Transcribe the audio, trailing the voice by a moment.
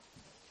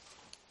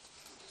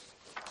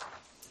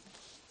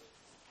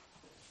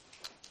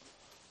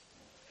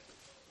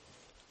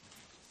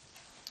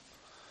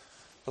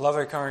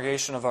Beloved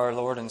congregation of our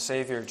Lord and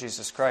Savior,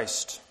 Jesus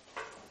Christ.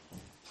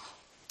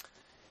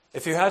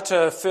 If you had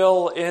to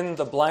fill in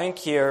the blank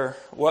here,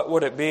 what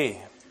would it be?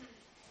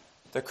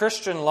 The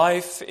Christian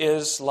life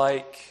is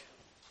like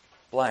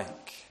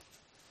blank.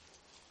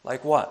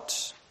 Like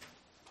what?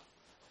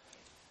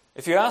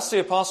 If you ask the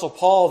Apostle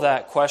Paul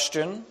that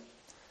question,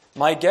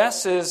 my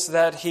guess is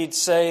that he'd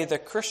say the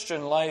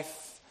Christian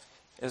life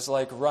is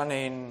like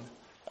running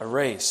a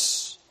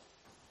race.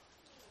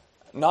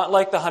 Not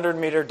like the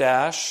 100-meter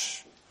dash,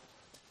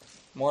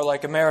 more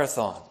like a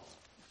marathon.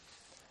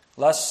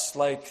 Less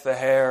like the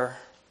hare,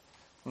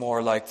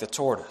 more like the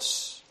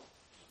tortoise.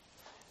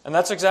 And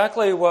that's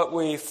exactly what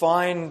we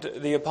find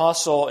the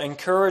apostle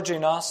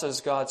encouraging us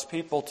as God's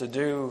people to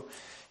do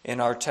in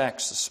our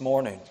text this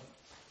morning.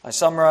 I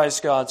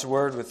summarize God's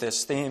word with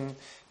this theme: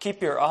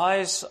 keep your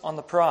eyes on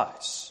the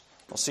prize.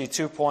 We'll see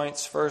 2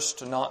 points.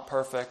 First, not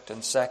perfect,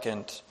 and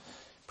second,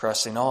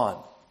 pressing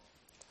on.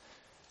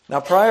 Now,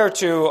 prior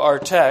to our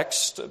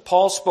text,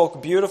 Paul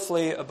spoke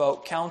beautifully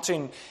about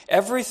counting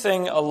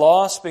everything a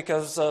loss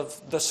because of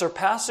the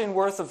surpassing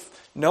worth of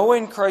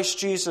knowing Christ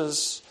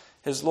Jesus,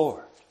 his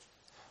Lord.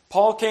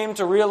 Paul came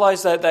to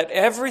realize that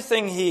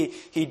everything he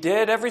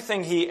did,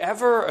 everything he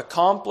ever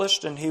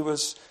accomplished, and he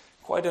was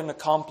quite an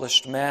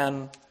accomplished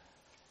man,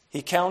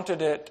 he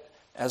counted it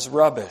as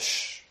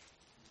rubbish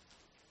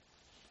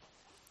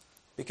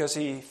because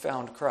he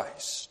found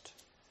Christ.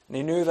 And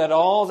he knew that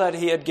all that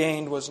he had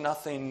gained was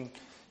nothing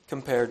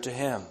compared to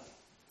him.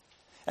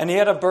 And he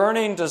had a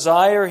burning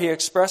desire, he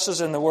expresses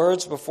in the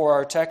words before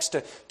our text,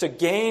 to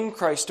gain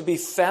Christ, to be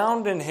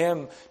found in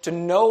him, to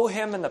know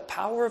him in the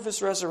power of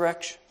his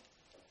resurrection.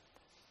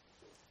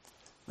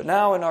 But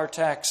now in our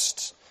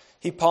text,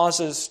 he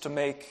pauses to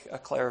make a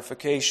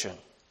clarification.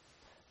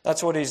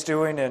 That's what he's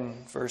doing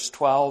in verse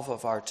 12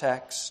 of our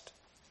text.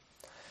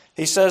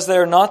 He says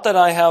there, "Not that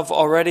I have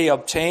already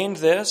obtained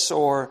this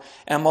or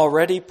am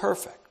already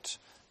perfect,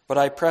 but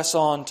I press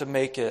on to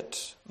make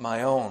it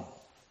my own."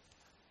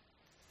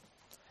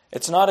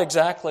 It's not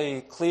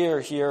exactly clear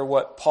here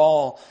what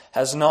Paul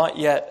has not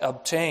yet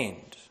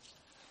obtained.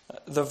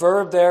 The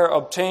verb there,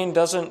 obtain,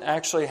 doesn't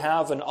actually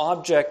have an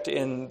object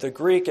in the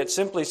Greek. It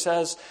simply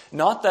says,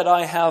 "Not that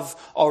I have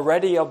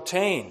already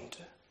obtained."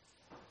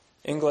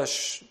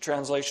 English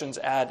translations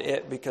add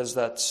it because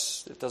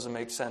it doesn't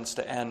make sense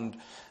to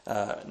end,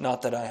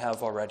 "not that I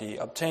have already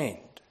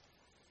obtained."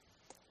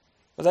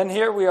 But then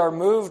here we are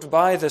moved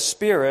by the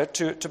Spirit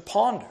to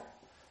ponder,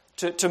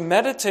 to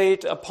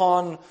meditate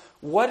upon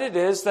what it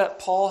is that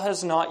Paul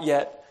has not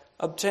yet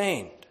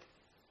obtained.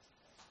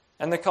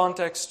 And the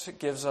context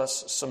gives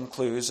us some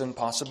clues and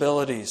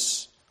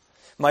possibilities.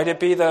 Might it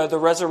be the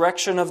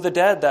resurrection of the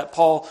dead that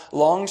Paul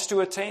longs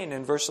to attain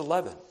in verse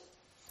 11?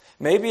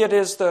 Maybe it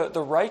is the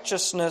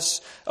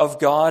righteousness of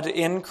God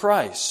in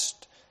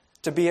Christ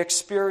to be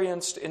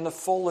experienced in the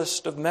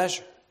fullest of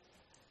measure.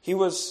 He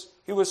was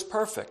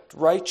perfect,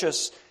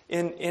 righteous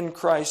in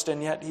Christ,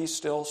 and yet he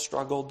still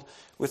struggled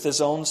with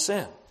his own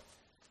sin.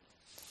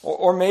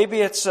 Or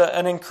maybe it's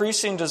an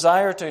increasing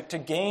desire to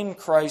gain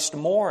Christ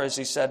more, as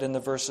he said in the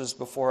verses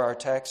before our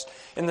text,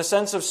 in the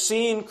sense of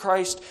seeing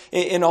Christ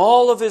in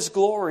all of his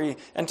glory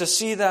and to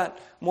see that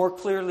more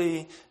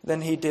clearly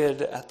than he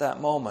did at that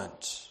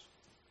moment.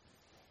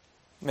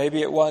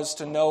 Maybe it was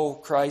to know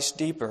Christ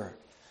deeper,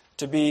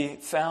 to be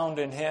found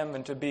in him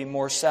and to be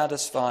more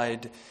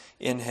satisfied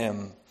in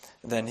him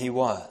than he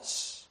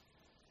was.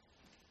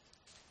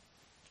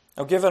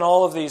 Now, given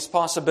all of these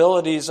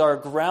possibilities are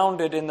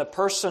grounded in the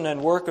person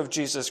and work of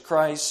Jesus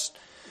Christ,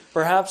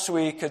 perhaps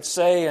we could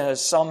say,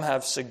 as some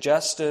have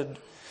suggested,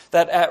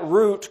 that at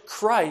root,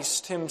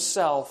 Christ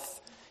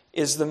himself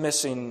is the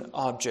missing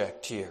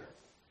object here.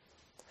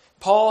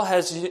 Paul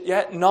has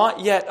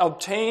not yet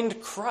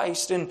obtained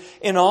Christ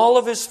in all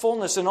of his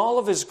fullness, in all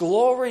of his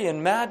glory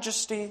and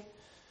majesty.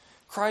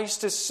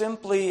 Christ is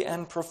simply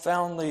and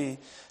profoundly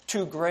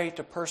too great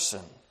a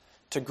person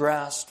to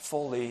grasp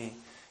fully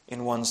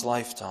in one's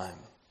lifetime.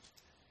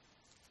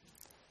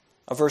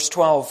 Verse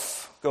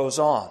 12 goes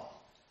on.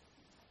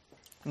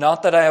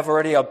 "Not that I have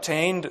already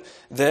obtained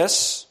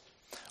this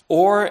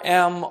or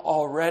am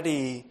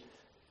already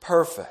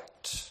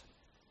perfect."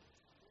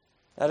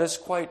 That is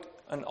quite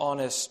an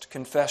honest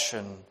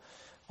confession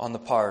on the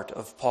part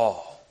of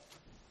Paul.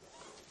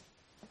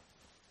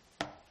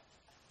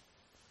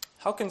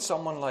 How can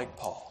someone like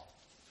Paul,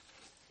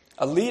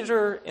 a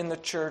leader in the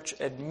church,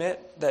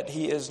 admit that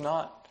he is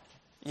not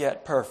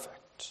yet perfect?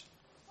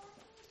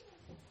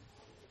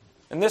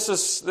 And this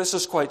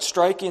is quite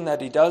striking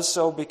that he does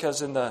so,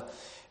 because in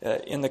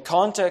the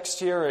context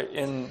here,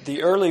 in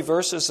the early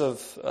verses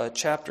of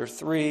chapter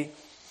 3,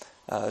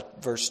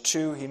 verse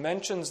 2, he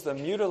mentions the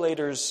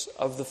mutilators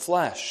of the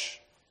flesh.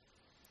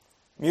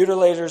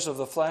 Mutilators of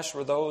the flesh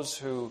were those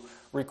who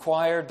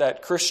required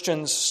that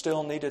Christians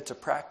still needed to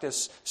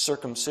practice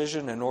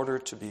circumcision in order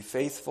to be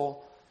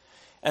faithful.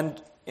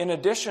 And in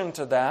addition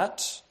to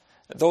that,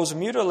 those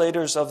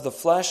mutilators of the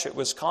flesh, it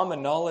was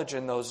common knowledge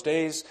in those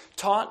days,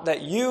 taught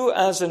that you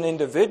as an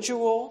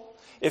individual,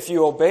 if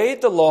you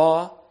obeyed the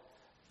law,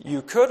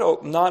 you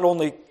could, not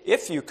only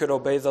if you could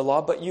obey the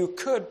law, but you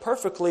could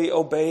perfectly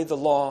obey the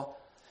law.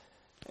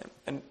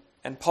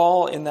 And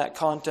Paul, in that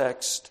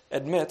context,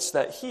 admits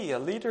that he, a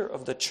leader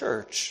of the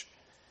church,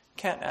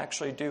 can't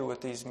actually do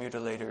what these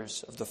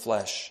mutilators of the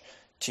flesh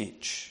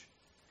teach.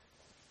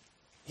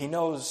 He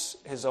knows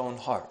his own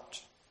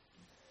heart.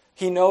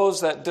 He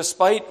knows that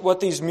despite what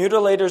these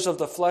mutilators of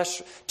the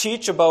flesh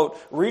teach about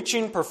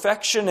reaching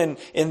perfection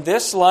in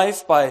this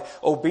life by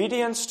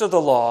obedience to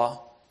the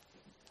law,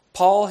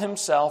 Paul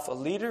himself, a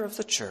leader of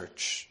the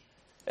church,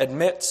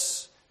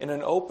 admits in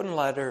an open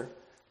letter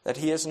that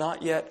he has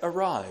not yet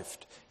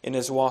arrived in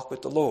his walk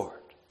with the Lord.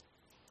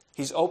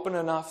 He's open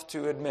enough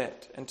to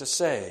admit and to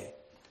say,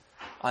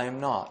 I am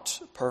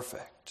not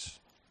perfect.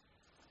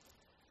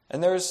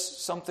 And there's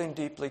something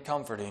deeply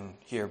comforting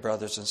here,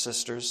 brothers and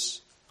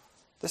sisters.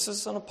 This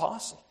is an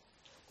apostle.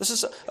 This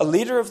is a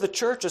leader of the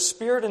church, a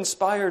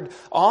Spirit-inspired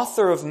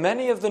author of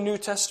many of the New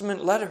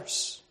Testament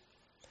letters.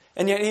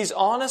 And yet he's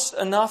honest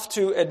enough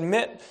to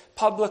admit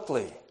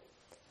publicly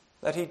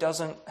that he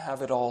doesn't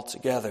have it all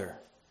together,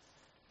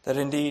 that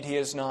indeed he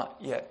is not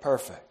yet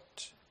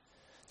perfect,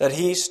 that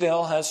he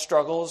still has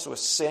struggles with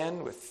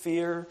sin, with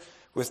fear,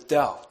 with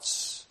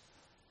doubts.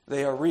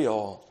 They are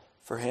real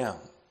for him.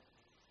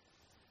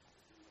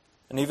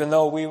 And even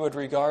though we would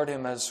regard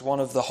him as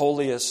one of the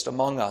holiest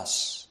among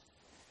us,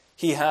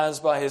 he has,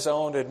 by his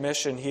own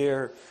admission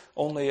here,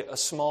 only a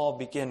small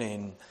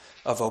beginning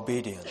of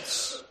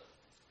obedience.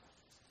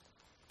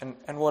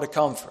 And what a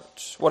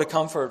comfort. What a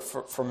comfort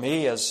for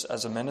me as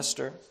a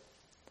minister.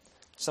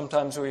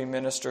 Sometimes we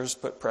ministers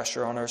put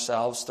pressure on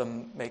ourselves to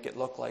make it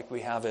look like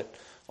we have it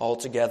all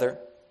together,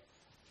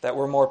 that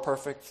we're more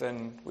perfect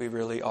than we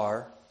really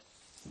are.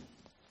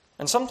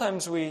 And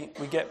sometimes we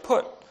get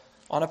put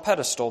on a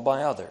pedestal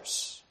by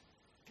others.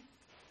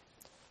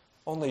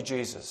 Only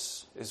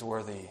Jesus is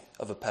worthy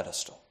of a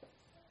pedestal.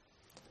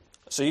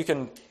 So you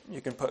can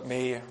put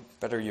me,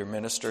 better your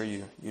minister,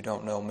 you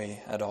don't know me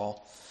at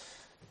all.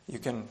 You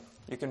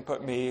can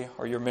put me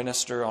or your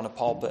minister on a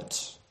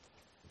pulpit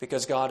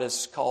because God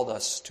has called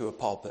us to a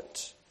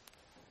pulpit.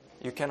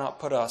 You cannot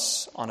put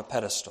us on a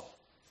pedestal.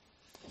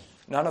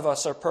 None of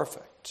us are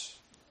perfect.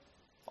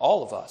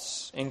 All of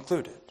us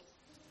included.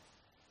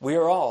 We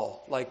are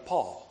all like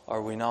Paul,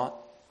 are we not?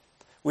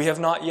 We have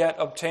not yet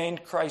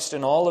obtained Christ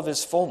in all of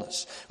his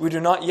fullness. We do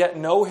not yet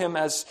know him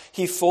as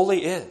he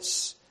fully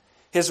is.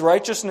 His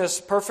righteousness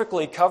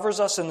perfectly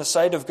covers us in the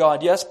sight of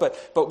God, yes,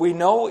 but we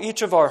know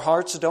each of our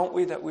hearts, don't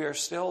we, that we are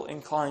still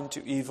inclined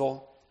to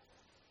evil.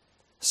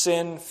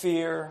 Sin,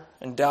 fear,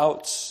 and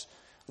doubts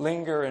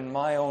linger in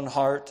my own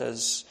heart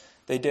as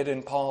they did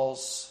in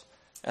Paul's,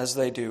 as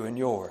they do in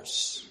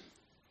yours.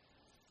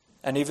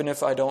 And even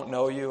if I don't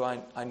know you,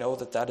 I know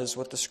that is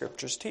what the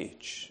Scriptures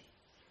teach.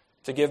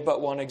 To give but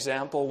one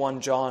example,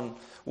 1 John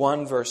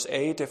 1 verse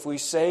 8, if we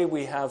say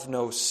we have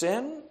no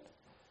sin,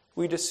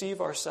 we deceive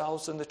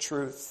ourselves and the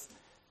truth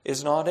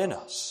is not in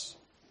us.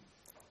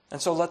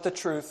 And so let the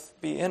truth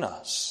be in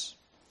us.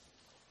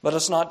 Let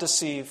us not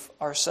deceive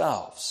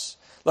ourselves.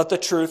 Let the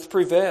truth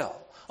prevail.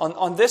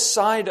 On this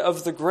side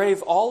of the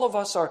grave, all of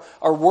us are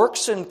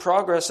works in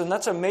progress, and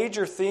that's a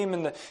major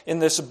theme in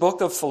this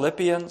book of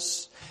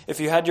Philippians. If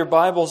you had your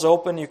Bibles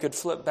open, you could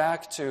flip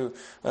back to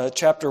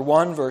chapter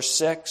 1, verse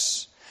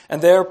 6.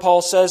 And there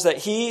Paul says that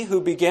he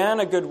who began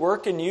a good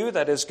work in you,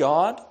 that is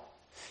God,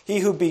 he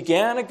who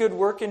began a good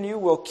work in you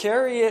will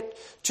carry it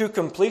to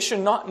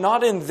completion,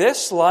 not in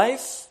this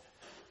life,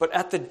 but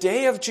at the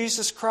day of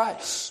Jesus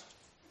Christ.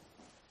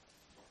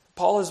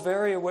 Paul is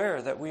very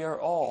aware that we are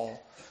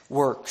all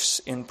works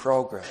in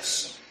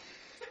progress.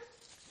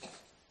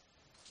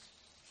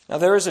 Now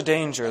there is a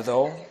danger,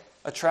 though,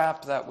 a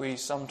trap that we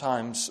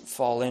sometimes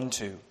fall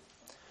into,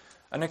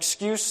 an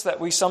excuse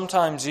that we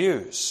sometimes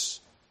use.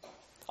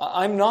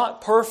 I'm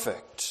not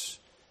perfect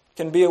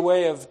can be a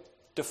way of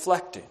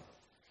deflecting,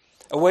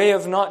 a way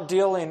of not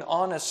dealing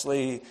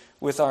honestly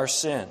with our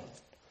sin,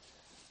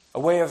 a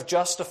way of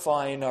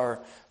justifying our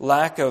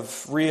lack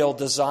of real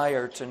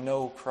desire to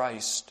know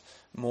Christ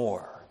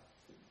more.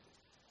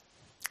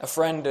 A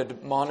friend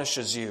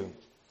admonishes you,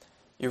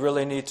 you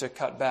really need to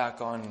cut back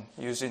on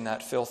using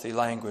that filthy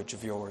language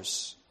of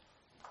yours.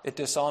 It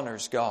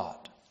dishonors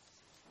God.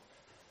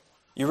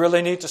 You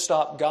really need to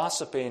stop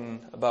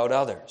gossiping about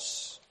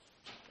others.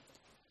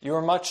 You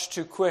are much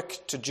too quick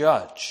to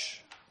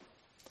judge.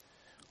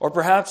 Or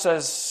perhaps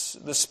as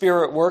the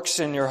Spirit works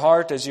in your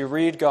heart as you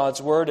read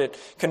God's Word, it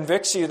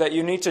convicts you that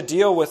you need to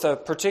deal with a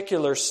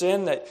particular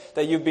sin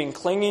that you've been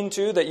clinging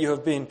to, that you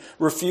have been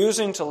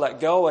refusing to let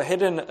go, a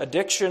hidden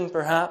addiction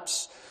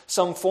perhaps,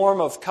 some form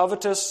of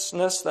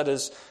covetousness that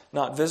is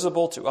not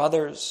visible to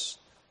others,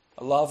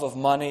 a love of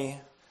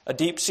money, a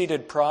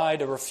deep-seated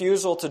pride, a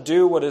refusal to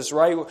do what is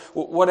right.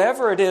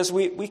 Whatever it is,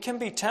 we can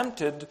be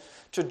tempted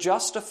to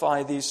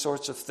justify these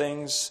sorts of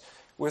things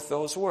with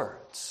those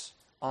words.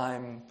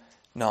 I'm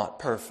not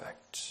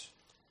perfect.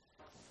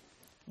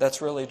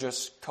 That's really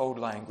just code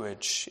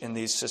language in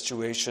these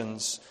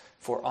situations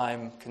for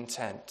I'm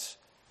content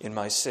in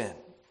my sin.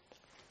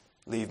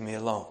 Leave me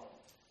alone.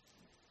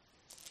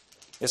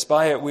 Yes,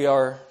 by it we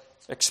are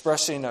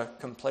expressing a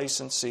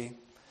complacency.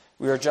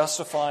 We are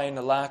justifying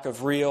a lack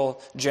of real,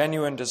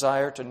 genuine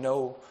desire to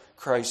know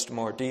Christ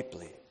more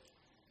deeply.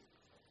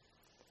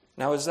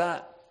 Now, is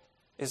that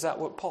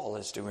what Paul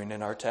is doing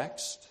in our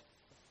text?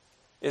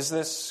 Is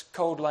this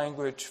code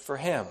language for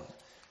him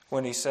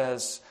when he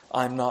says,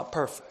 I'm not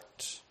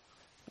perfect?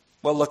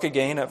 Well, look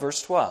again at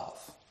verse 12.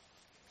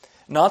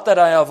 Not that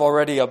I have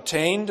already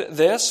obtained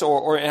this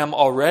or am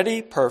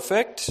already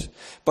perfect,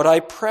 but I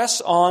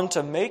press on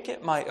to make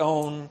it my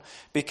own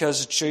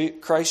because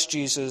Christ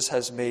Jesus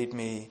has made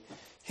me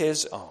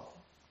his own.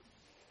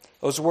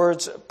 Those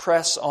words,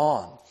 press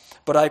on.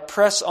 But I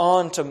press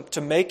on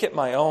to make it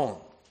my own.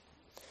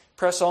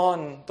 Press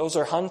on, those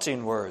are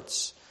hunting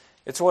words.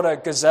 It's what a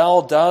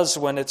gazelle does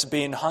when it's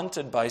being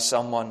hunted by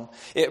someone.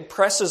 It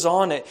presses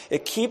on,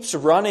 it keeps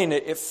running,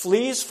 it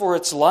flees for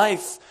its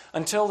life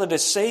until it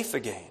is safe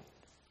again.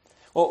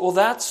 Well,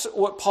 that's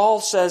what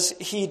Paul says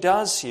he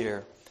does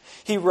here.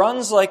 He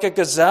runs like a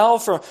gazelle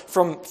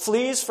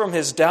flees from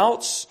his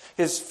doubts,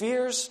 his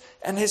fears,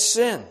 and his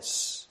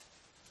sins.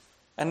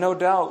 And no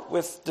doubt,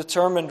 with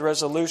determined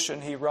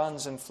resolution, he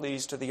runs and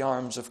flees to the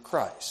arms of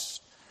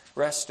Christ,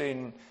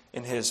 resting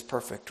in his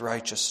perfect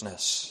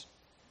righteousness.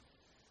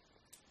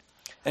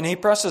 And he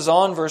presses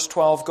on, verse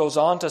 12 goes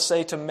on to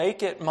say, to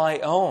make it my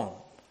own.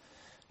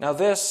 Now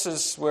this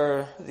is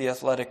where the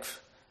athletic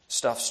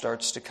stuff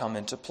starts to come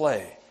into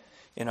play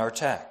in our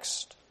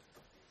text.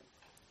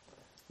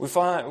 We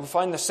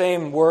find the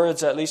same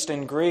words, at least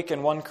in Greek,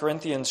 in 1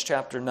 Corinthians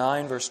chapter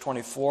 9, verse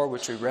 24,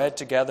 which we read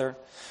together.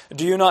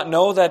 Do you not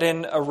know that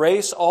in a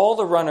race all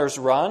the runners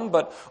run,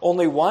 but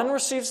only one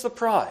receives the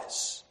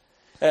prize?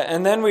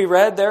 And then we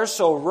read there,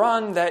 so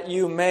run that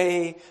you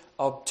may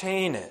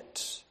obtain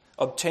it.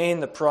 Obtain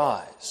the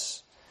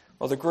prize.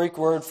 Well, the Greek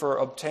word for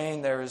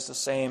obtain there is the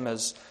same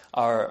as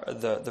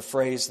the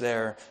phrase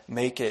there,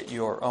 make it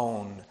your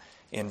own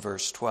in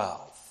verse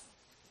 12.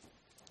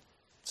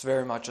 It's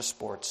very much a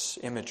sports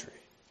imagery.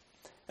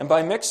 And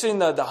by mixing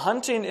the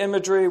hunting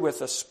imagery with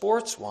the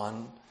sports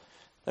one,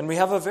 then we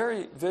have a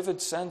very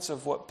vivid sense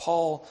of what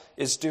Paul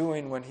is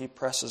doing when he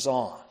presses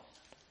on.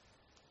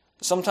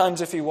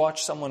 Sometimes if you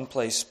watch someone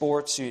play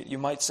sports, you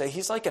might say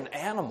he's like an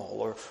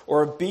animal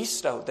or a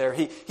beast out there.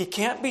 He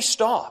can't be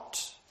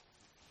stopped.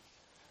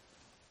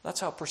 That's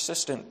how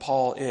persistent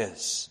Paul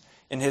is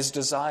in his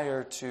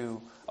desire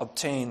to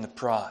obtain the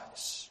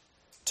prize,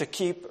 to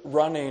keep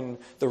running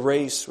the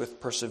race with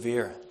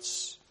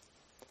perseverance.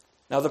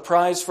 Now the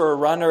prize for a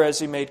runner, as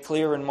he made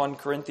clear in 1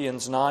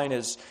 Corinthians 9,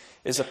 is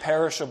a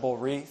perishable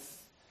wreath.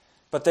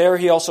 But there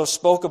he also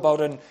spoke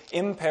about an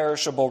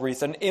imperishable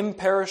wreath, an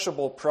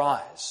imperishable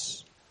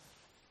prize.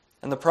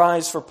 And the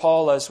prize for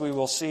Paul, as we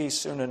will see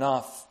soon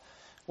enough,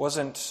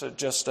 wasn't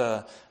just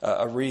a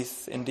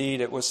wreath.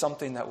 Indeed, it was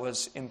something that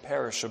was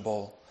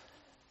imperishable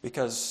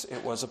because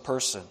it was a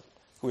person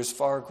who is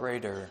far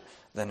greater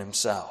than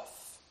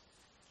himself.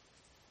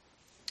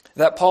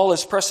 That Paul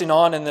is pressing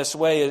on in this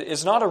way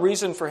is not a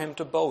reason for him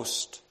to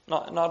boast,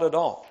 not at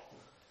all.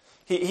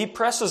 He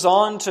presses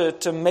on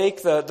to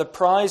make the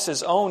prize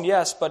his own,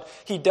 yes, but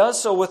he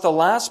does so with the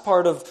last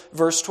part of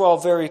verse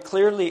 12 very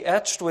clearly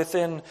etched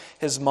within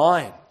his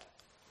mind.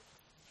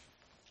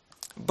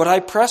 But I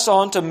press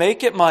on to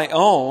make it my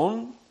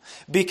own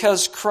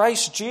because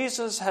Christ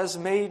Jesus has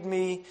made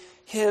me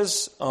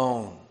his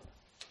own.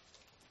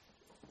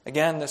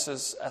 Again, this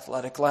is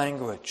athletic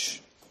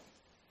language.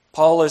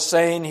 Paul is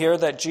saying here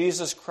that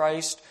Jesus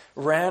Christ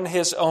ran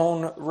his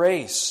own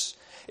race.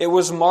 It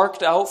was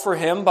marked out for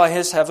him by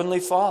his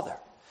heavenly Father.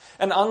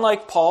 And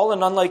unlike Paul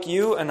and unlike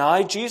you and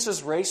I,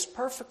 Jesus raced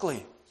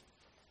perfectly.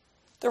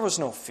 There was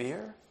no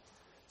fear.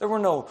 There were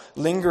no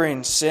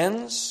lingering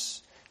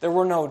sins. There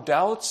were no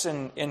doubts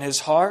in his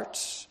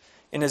heart,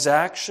 in his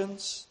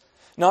actions.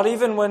 Not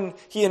even when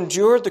he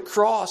endured the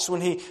cross,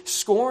 when he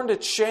scorned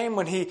its shame,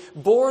 when he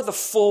bore the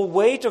full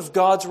weight of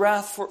God's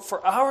wrath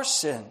for our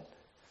sin,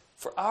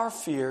 for our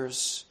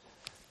fears,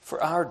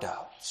 for our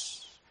doubts.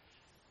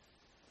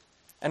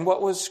 And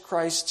what was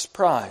Christ's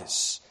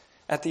prize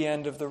at the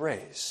end of the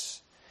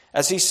race?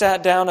 As he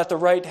sat down at the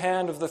right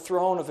hand of the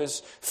throne of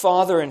his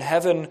Father in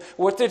heaven,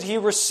 what did he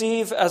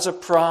receive as a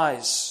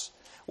prize?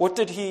 What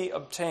did he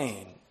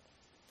obtain?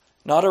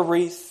 Not a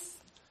wreath,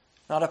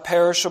 not a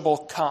perishable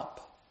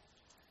cup.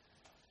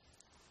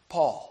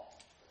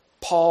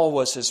 Paul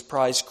was his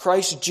prize.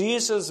 Christ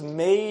Jesus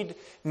made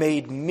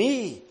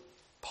me,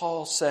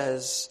 Paul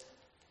says,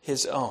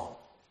 his own.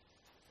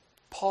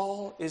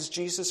 Paul is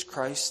Jesus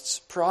Christ's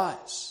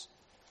prize.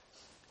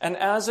 And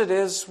as it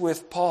is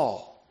with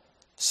Paul,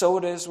 so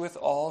it is with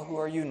all who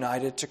are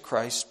united to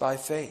Christ by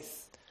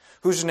faith,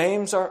 whose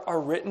names are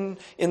written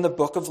in the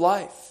book of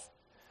life.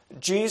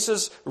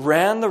 Jesus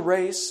ran the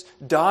race,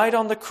 died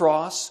on the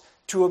cross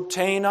to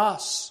obtain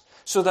us,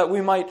 so that we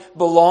might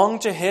belong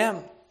to him.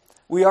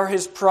 We are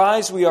his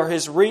prize, we are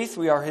his wreath,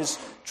 we are his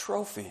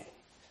trophy.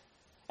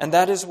 And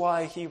that is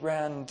why he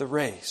ran the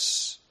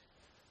race,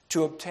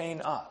 to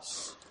obtain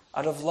us,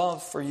 out of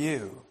love for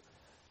you,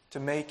 to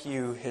make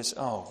you his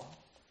own.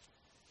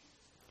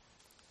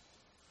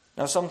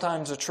 Now,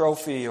 sometimes a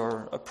trophy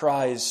or a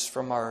prize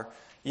from our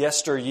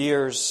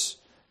yesteryears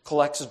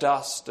collects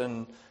dust,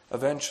 and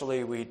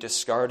eventually we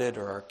discard it,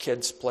 or our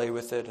kids play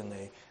with it and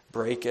they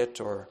break it,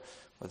 or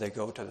they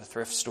go to the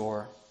thrift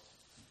store.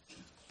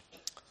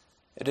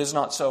 It is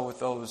not so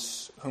with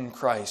those whom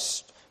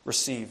Christ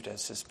received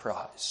as his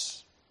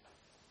prize.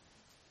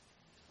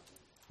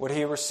 What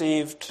he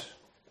received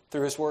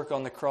through his work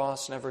on the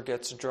cross never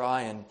gets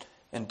dry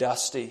and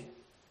dusty.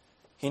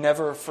 He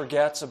never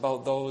forgets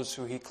about those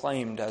who he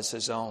claimed as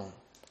his own.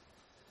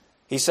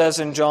 He says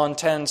in John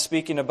 10,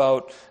 speaking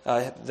about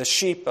the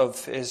sheep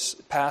of his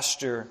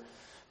pasture,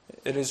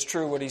 it is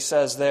true what he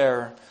says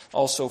there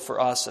also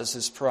for us as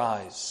his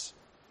prize.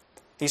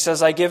 He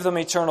says, I give them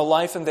eternal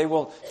life, and they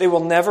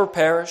will never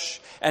perish,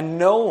 and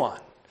no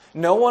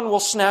one will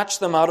snatch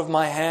them out of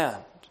my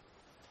hand.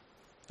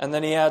 And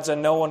then he adds,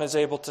 and no one is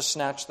able to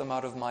snatch them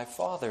out of my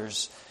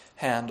Father's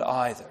hand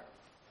either.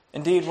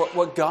 Indeed,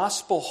 what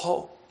gospel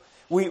hope.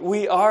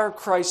 We are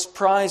Christ's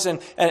prize,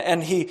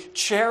 and he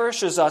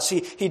cherishes us.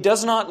 He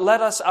does not let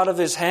us out of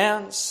his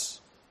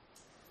hands.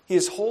 He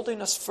is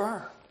holding us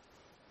firm.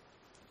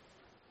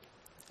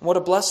 What a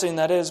blessing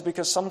that is,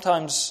 because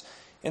sometimes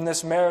in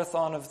this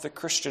marathon of the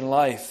Christian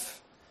life,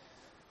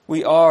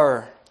 we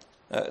will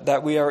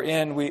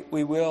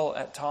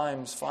at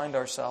times find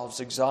ourselves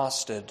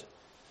exhausted,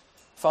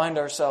 find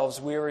ourselves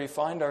weary,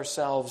 find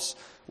ourselves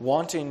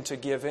wanting to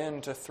give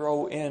in, to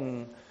throw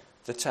in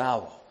the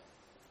towel.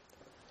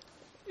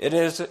 It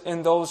is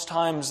in those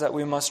times that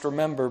we must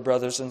remember,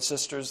 brothers and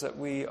sisters, that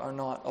we are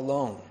not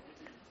alone.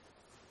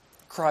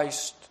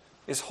 Christ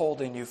is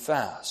holding you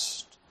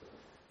fast.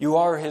 You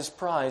are his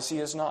prize. He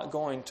is not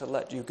going to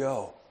let you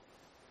go.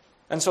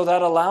 And so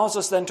that allows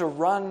us then to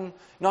run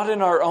not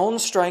in our own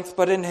strength,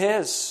 but in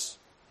his.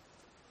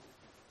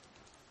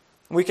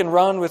 We can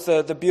run with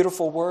the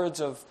beautiful words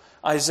of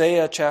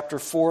Isaiah chapter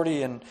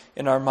 40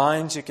 in our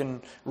minds. You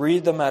can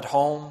read them at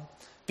home.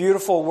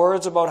 Beautiful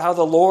words about how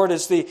the Lord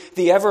is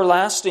the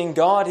everlasting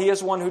God. He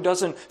is one who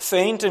doesn't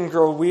faint and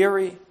grow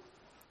weary.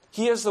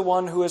 He is the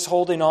one who is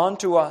holding on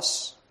to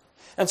us.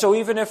 And so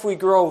even if we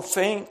grow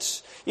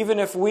faint, even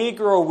if we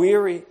grow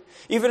weary,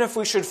 even if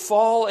we should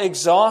fall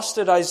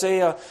exhausted,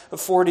 Isaiah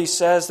 40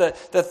 says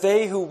that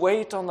they who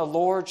wait on the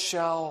Lord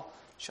shall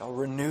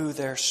renew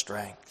their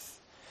strength.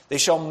 They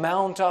shall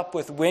mount up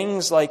with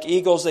wings like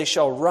eagles. They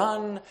shall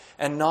run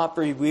and not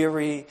be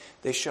weary.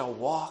 They shall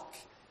walk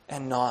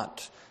and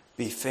not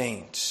be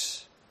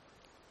faint.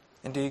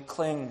 Indeed,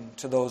 cling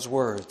to those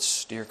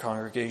words, dear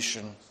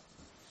congregation.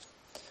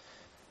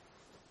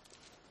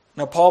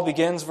 Now, Paul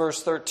begins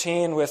verse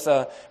 13 with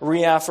a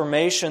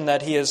reaffirmation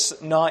that he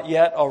is not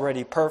yet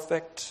already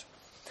perfect.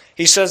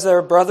 He says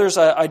there, brothers,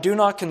 I do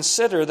not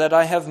consider that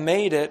I have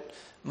made it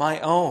my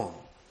own.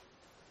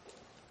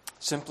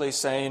 Simply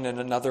saying in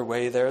another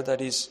way there that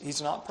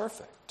he's not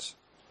perfect.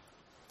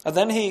 And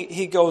then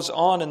he goes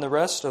on in the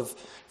rest of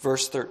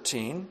verse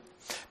 13.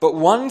 But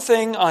one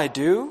thing I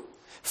do,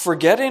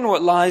 forgetting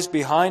what lies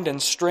behind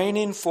and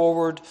straining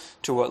forward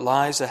to what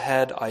lies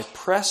ahead, I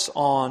press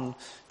on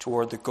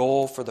toward the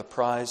goal for the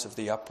prize of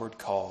the upward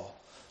call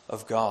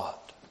of God.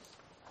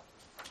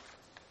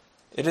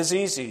 It is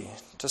easy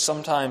to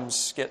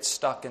sometimes get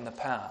stuck in the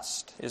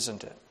past,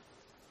 isn't it?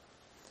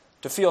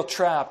 To feel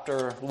trapped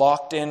or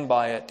locked in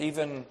by it,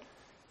 even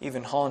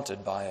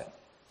haunted by it.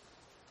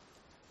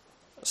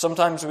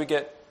 Sometimes we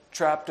get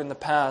trapped in the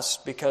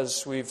past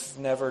because we've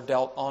never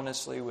dealt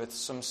honestly with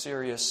some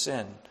serious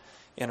sin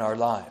in our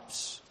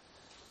lives.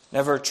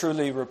 Never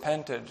truly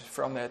repented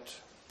from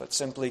it, but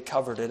simply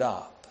covered it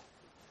up.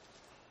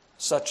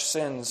 Such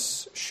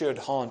sins should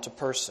haunt a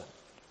person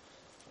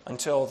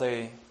until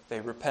they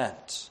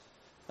repent,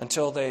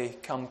 until they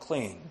come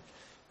clean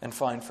and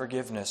find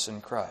forgiveness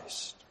in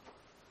Christ.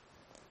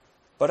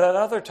 But at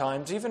other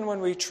times, even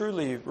when we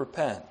truly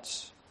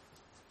repent,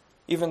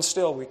 even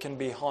still we can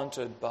be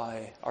haunted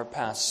by our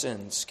past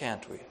sins,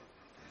 can't we?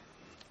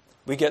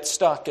 We get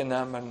stuck in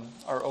them and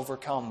are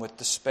overcome with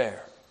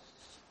despair.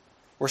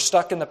 We're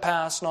stuck in the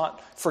past,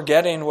 not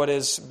forgetting what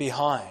is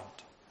behind.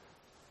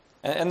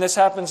 And this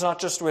happens not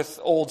just with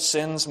old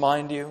sins,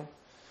 mind you.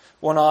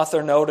 One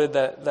author noted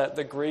that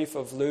the grief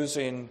of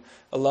losing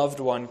a loved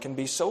one can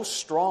be so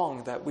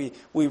strong that we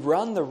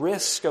run the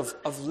risk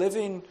of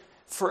living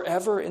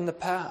forever in the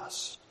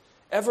past,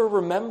 ever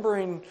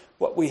remembering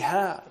what we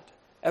had,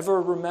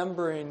 ever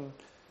remembering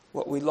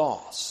what we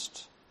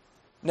lost,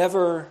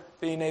 never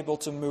being able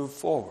to move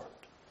forward,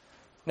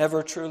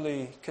 never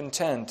truly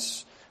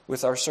content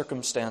with our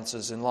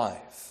circumstances in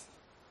life.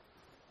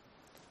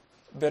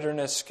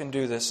 Bitterness can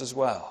do this as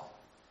well.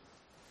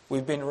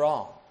 We've been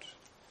wronged,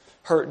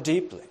 hurt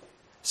deeply,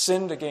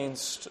 sinned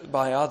against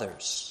by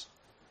others,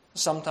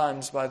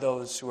 sometimes by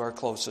those who are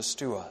closest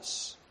to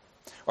us.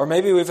 Or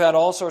maybe we've had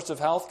all sorts of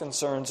health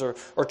concerns or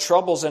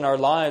troubles in our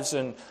lives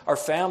and our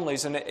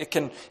families, and it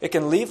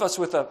can leave us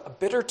with a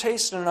bitter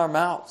taste in our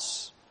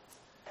mouths.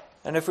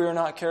 And if we are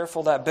not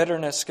careful, that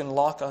bitterness can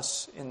lock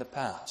us in the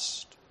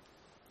past.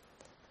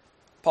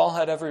 Paul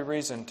had every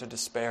reason to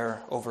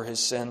despair over his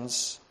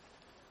sins.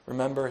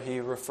 Remember, he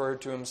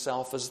referred to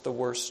himself as the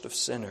worst of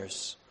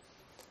sinners.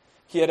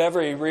 He had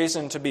every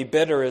reason to be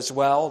bitter as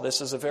well. This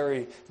is a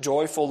very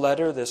joyful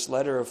letter, this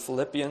letter of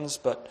Philippians,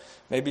 but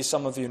maybe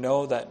some of you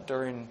know that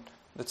during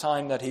the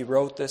time that he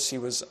wrote this, he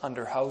was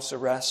under house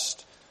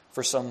arrest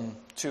for some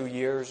 2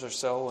 years or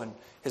so, and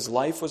his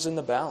life was in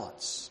the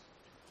balance.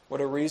 What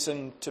a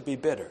reason to be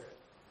bitter.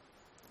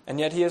 And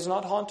yet he is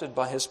not haunted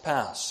by his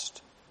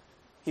past.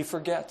 He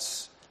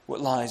forgets what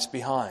lies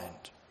behind.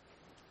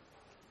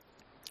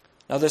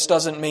 Now this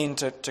doesn't mean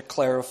to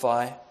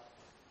clarify,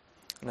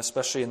 and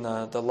especially in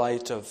the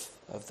light of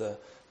the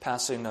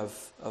passing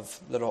of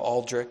little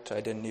Aldrich.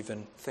 I didn't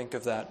even think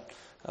of that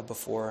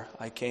before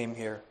I came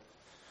here.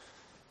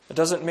 It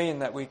doesn't mean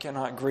that we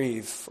cannot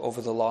grieve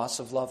over the loss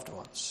of loved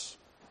ones,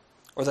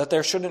 or that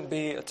there shouldn't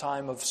be a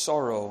time of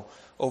sorrow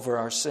over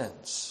our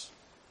sins.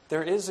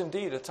 There is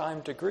indeed a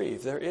time to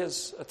grieve. There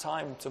is a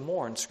time to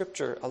mourn.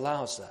 Scripture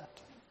allows that.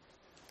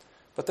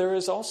 But there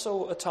is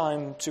also a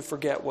time to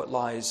forget what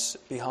lies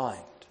behind.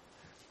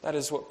 That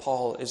is what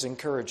Paul is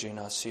encouraging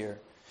us here,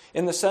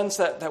 in the sense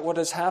that what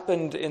has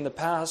happened in the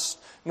past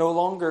no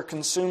longer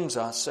consumes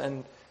us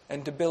and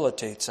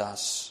debilitates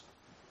us.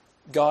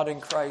 God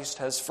in Christ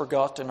has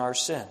forgotten our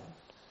sin,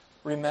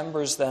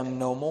 remembers them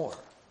no more.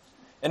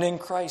 And in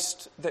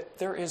Christ,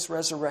 there is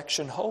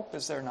resurrection hope,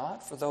 is there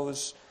not, for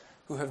those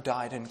who have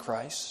died in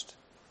Christ?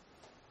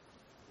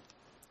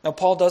 Now,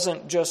 Paul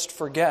doesn't just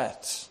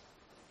forget.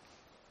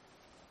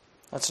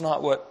 That's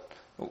not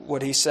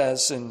what he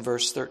says in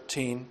verse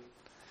 13.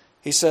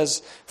 He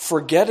says,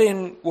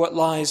 forgetting what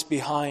lies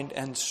behind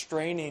and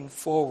straining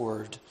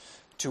forward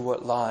to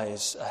what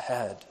lies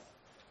ahead.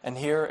 And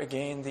here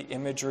again, the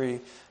imagery,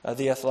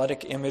 the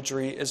athletic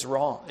imagery is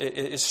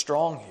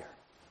strong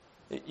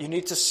here. You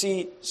need to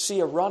see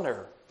a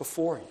runner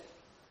before you.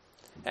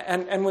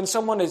 And when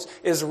someone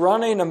is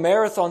running a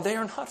marathon, they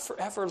are not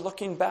forever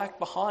looking back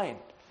behind.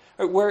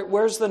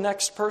 Where's the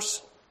next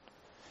person?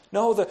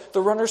 No,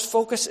 the runner's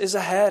focus is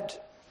ahead.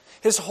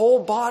 His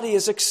whole body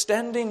is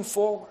extending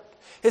forward.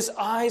 His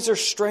eyes are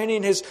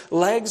straining, his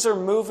legs are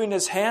moving,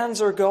 his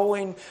hands are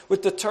going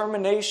with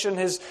determination,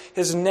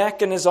 his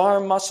neck and his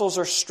arm muscles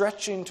are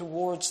stretching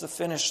towards the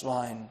finish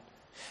line.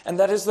 And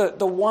that is the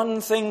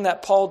one thing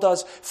that Paul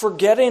does,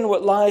 forgetting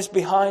what lies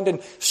behind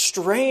and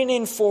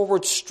straining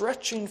forward,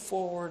 stretching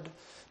forward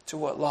to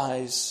what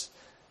lies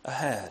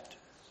ahead.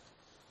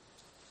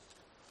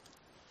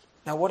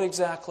 Now, what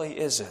exactly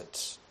is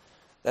it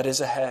that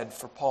is ahead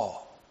for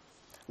Paul?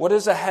 What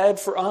is ahead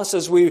for us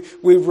as we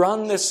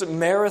run this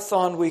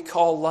marathon we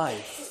call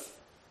life?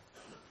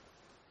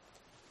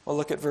 Well,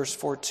 look at verse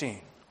 14.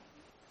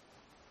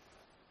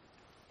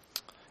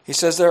 He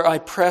says there, I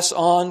press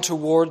on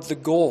toward the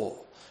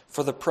goal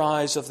for the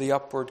prize of the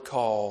upward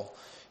call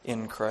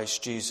in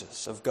Christ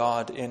Jesus, of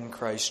God in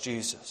Christ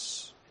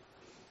Jesus.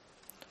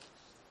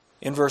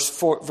 In verse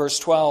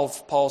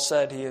 12, Paul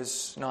said he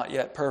is not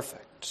yet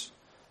perfect.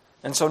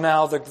 And so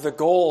now the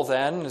goal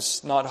then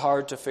is not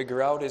hard to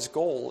figure out. His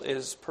goal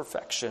is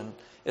perfection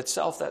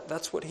itself.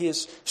 That's what he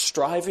is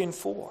striving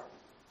for.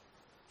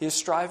 He is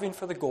striving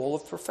for the goal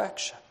of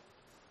perfection.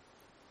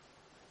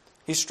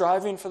 He's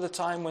striving for the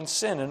time when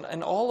sin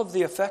and all of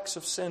the effects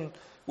of sin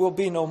will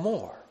be no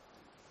more.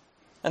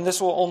 And this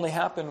will only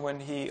happen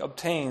when he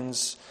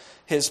obtains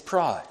his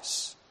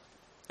prize.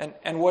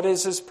 And what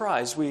is his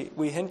prize?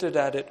 We hinted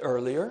at it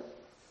earlier.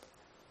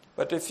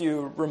 But if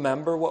you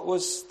remember, what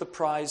was the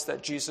prize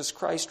that Jesus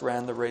Christ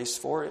ran the race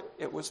for?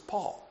 It was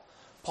Paul.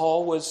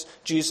 Paul was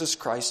Jesus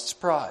Christ's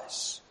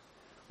prize.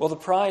 Well, the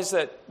prize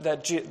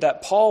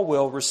that Paul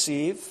will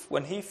receive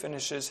when he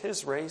finishes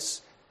his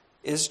race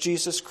is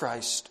Jesus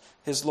Christ,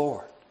 his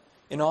Lord,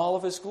 in all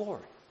of his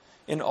glory,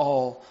 in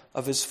all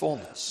of his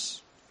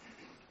fullness.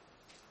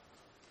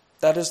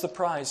 That is the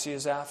prize he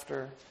is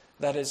after.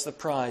 That is the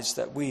prize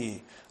that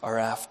we are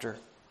after.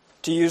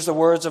 To use the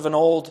words of an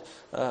old,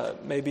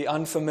 maybe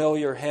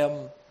unfamiliar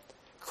hymn,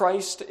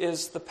 Christ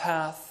is the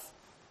path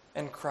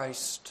and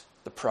Christ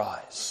the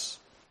prize.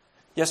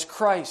 Yes,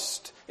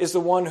 Christ is the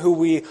one who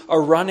we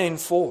are running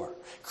for.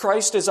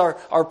 Christ is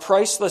our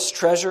priceless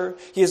treasure.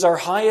 He is our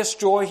highest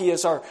joy. He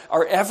is our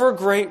ever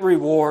great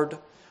reward,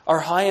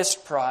 our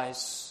highest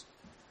prize.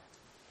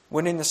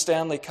 Winning the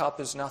Stanley Cup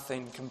is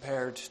nothing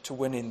compared to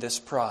winning this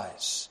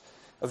prize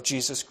of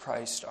Jesus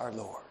Christ our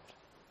Lord.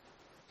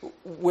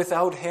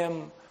 Without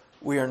Him,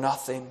 we are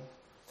nothing.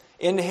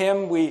 In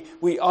Him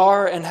we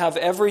are and have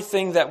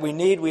everything that we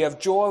need. We have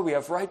joy, we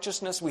have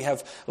righteousness, we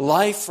have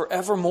life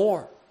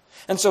forevermore.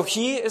 And so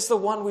He is the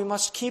one we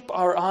must keep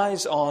our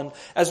eyes on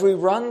as we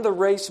run the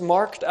race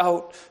marked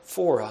out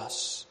for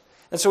us.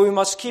 And so we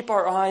must keep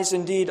our eyes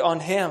indeed on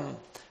Him,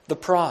 the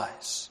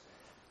prize.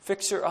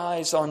 Fix your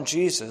eyes on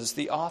Jesus,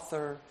 the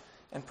author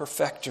and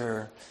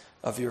perfecter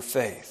of your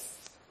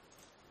faith.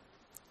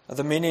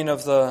 The meaning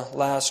of the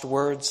last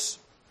words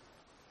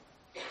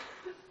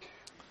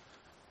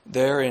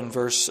there in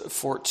verse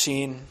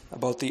 14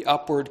 about the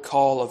upward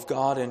call of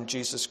God in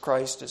Jesus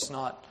Christ is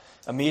not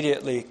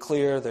immediately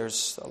clear.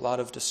 There's a lot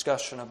of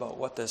discussion about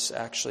what this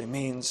actually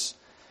means.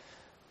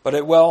 But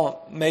it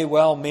may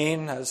well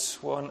mean, as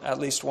at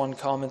least one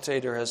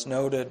commentator has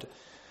noted,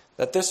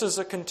 that this is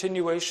a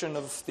continuation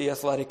of the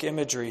athletic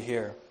imagery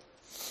here.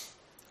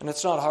 And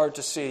it's not hard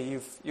to see.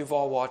 You've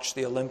all watched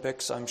the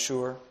Olympics, I'm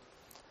sure.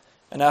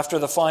 And after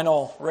the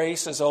final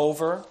race is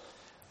over,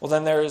 well,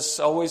 then there is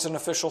always an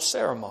official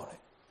ceremony.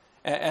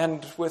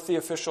 And with the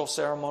official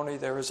ceremony,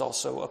 there is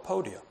also a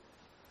podium.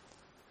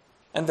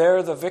 And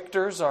there the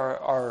victors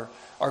are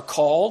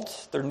called,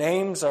 their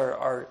names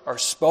are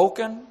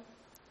spoken,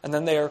 and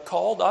then they are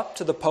called up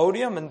to the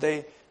podium and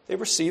they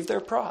receive their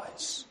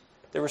prize.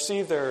 They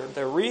receive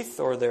their wreath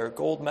or their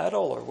gold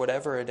medal or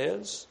whatever it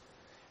is.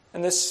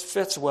 And this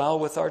fits well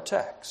with our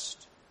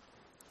text.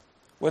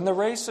 When the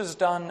race is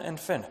done and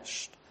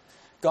finished,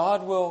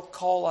 God will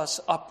call us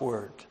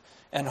upward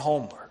and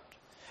homeward.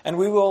 And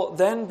we will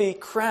then be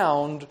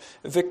crowned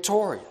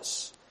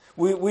victorious.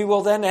 We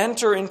will then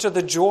enter into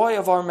the joy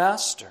of our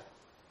Master.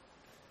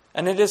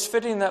 And it is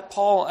fitting that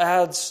Paul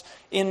adds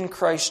in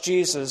Christ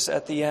Jesus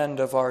at the end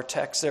of our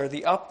text there,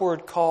 the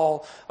upward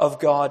call of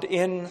God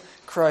in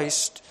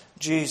Christ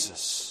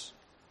Jesus.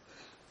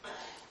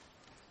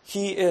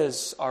 He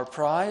is our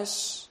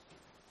prize.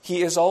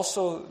 He is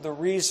also the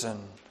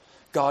reason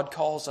God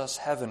calls us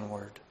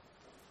heavenward.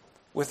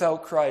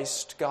 Without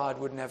Christ, God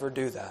would never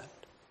do that.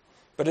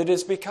 But it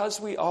is because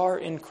we are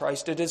in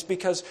Christ, it is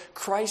because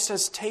Christ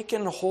has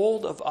taken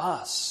hold of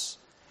us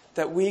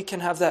that we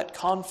can have that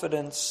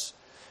confidence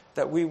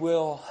that we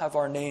will have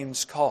our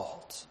names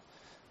called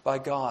by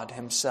God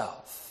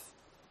Himself.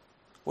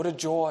 What a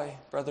joy,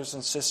 brothers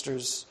and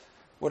sisters.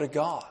 What a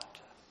God.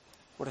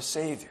 What a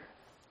Savior.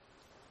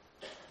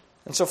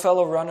 And so,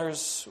 fellow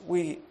runners,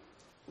 we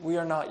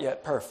are not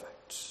yet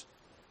perfect.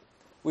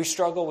 We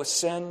struggle with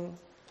sin,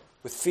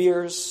 with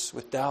fears,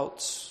 with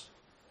doubts.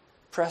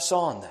 Press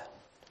on then.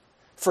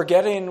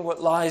 Forgetting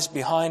what lies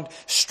behind,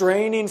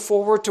 straining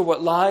forward to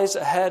what lies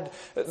ahead.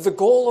 The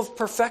goal of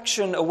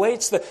perfection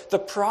awaits. The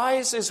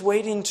prize is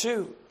waiting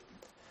too.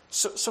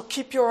 So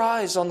keep your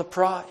eyes on the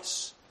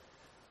prize.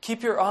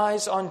 Keep your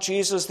eyes on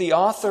Jesus, the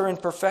author and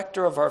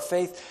perfecter of our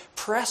faith.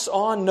 Press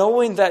on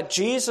knowing that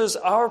Jesus,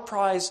 our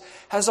prize,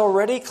 has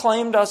already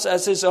claimed us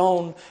as His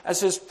own, as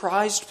His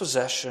prized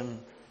possession.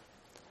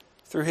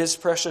 Through His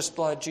precious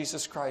blood,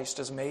 Jesus Christ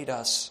has made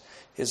us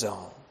His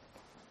own.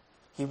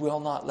 He will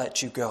not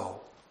let you go.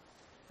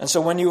 And so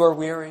when you are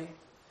weary,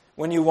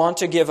 when you want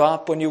to give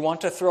up, when you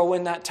want to throw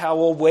in that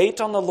towel,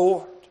 wait on the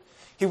Lord.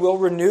 He will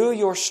renew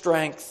your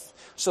strength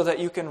so that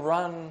you can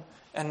run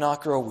and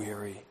not grow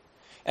weary.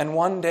 And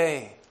one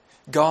day,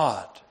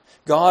 God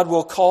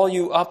will call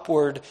you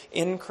upward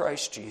in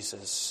Christ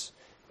Jesus,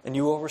 and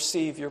you will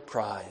receive your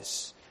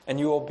prize, and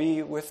you will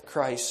be with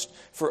Christ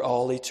for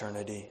all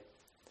eternity.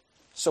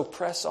 So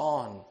press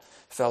on,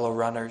 fellow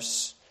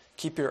runners.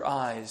 Keep your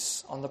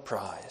eyes on the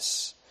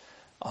prize.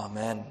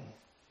 Amen.